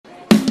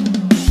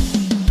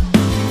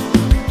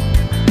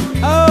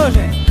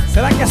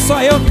que é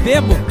só eu que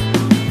bebo?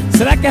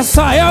 Será que é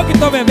só eu que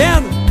tô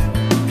bebendo?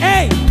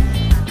 Ei!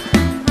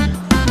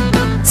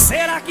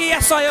 Será que é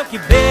só eu que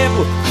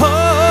bebo?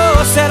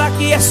 Oh, será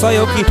que é só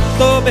eu que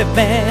tô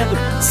bebendo?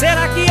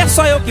 Será que é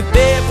só eu que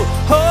bebo?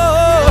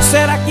 Oh,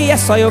 será que é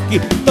só eu que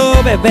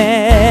tô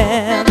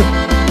bebendo?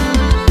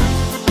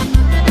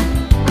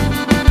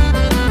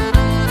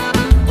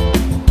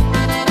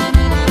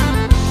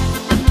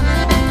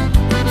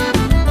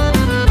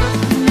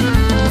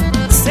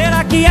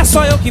 Será que é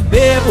só eu que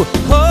bebo?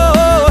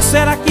 Oh,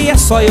 será que é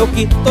só eu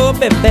que tô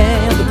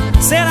bebendo?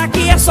 Será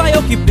que é só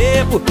eu que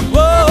bebo?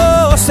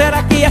 Oh,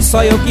 será que é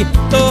só eu que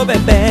tô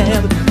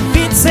bebendo?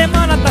 Fim de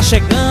semana tá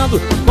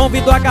chegando,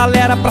 convido a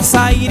galera pra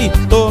sair e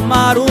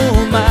tomar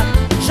uma.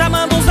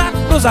 Chamando uns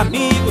pros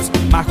amigos,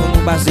 marco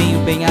num barzinho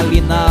bem ali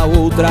na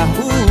outra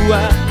rua.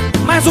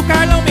 Mas o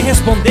Carlão me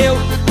respondeu,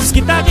 diz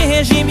que tá de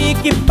regime e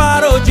que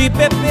parou de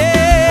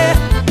beber.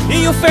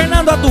 E o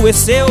Fernando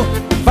adoeceu,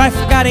 vai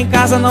ficar em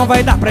casa, não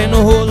vai dar pra ir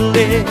no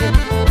rolê.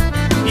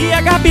 E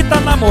a Gabi tá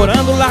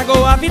namorando,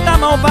 largou a vida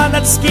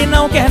malvada, diz que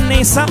não quer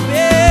nem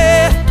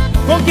saber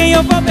com quem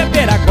eu vou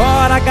beber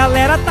agora. A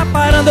galera tá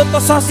parando, eu tô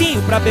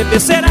sozinho pra beber.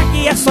 Será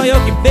que é só eu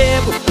que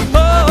bebo?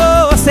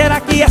 Oh, oh, será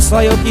que é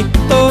só eu que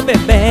tô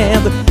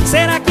bebendo?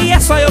 Será que é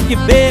só eu que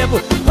bebo?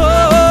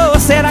 Oh, oh,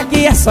 será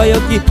que é só eu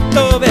que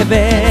tô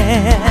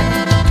bebendo?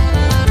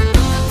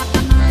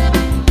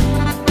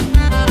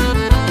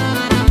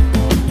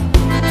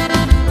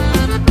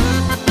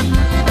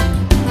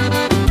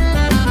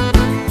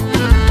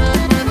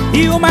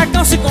 E o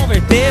Marcão se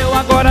converteu,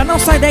 agora não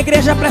sai da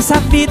igreja, pra essa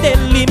vida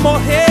ele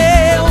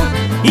morreu.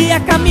 E a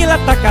Camila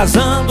tá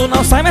casando,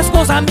 não sai mais com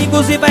os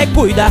amigos e vai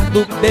cuidar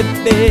do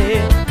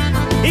bebê.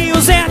 E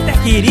o Zé até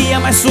queria,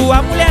 mas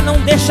sua mulher não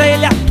deixa,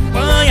 ele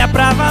apanha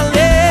pra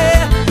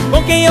valer.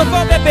 Com quem eu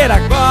vou beber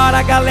agora?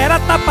 A galera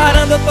tá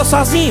parando, eu tô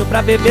sozinho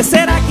pra beber.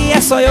 Será que é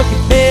só eu que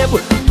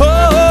bebo?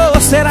 Oh, oh,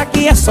 será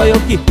que é só eu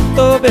que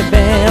tô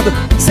bebendo?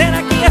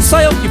 Será que é só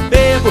eu que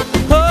bebo?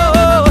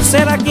 Oh, oh,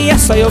 será que é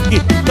só eu que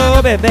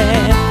tô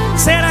bebendo?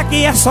 Será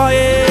que é só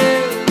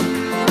eu?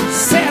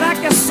 Será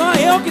que é só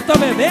eu que tô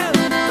bebendo?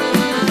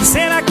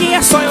 Será que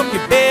é só eu que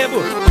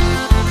bebo?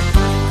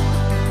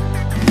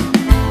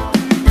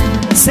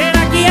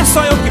 Será que é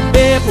só eu que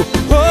bebo?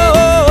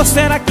 Oh, oh,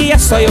 será que é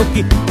só eu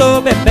que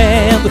tô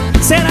bebendo?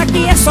 Será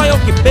que é só eu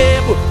que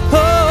bebo?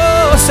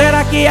 Oh, oh,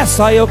 será que é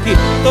só eu que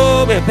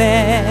tô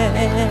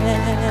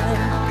bebendo?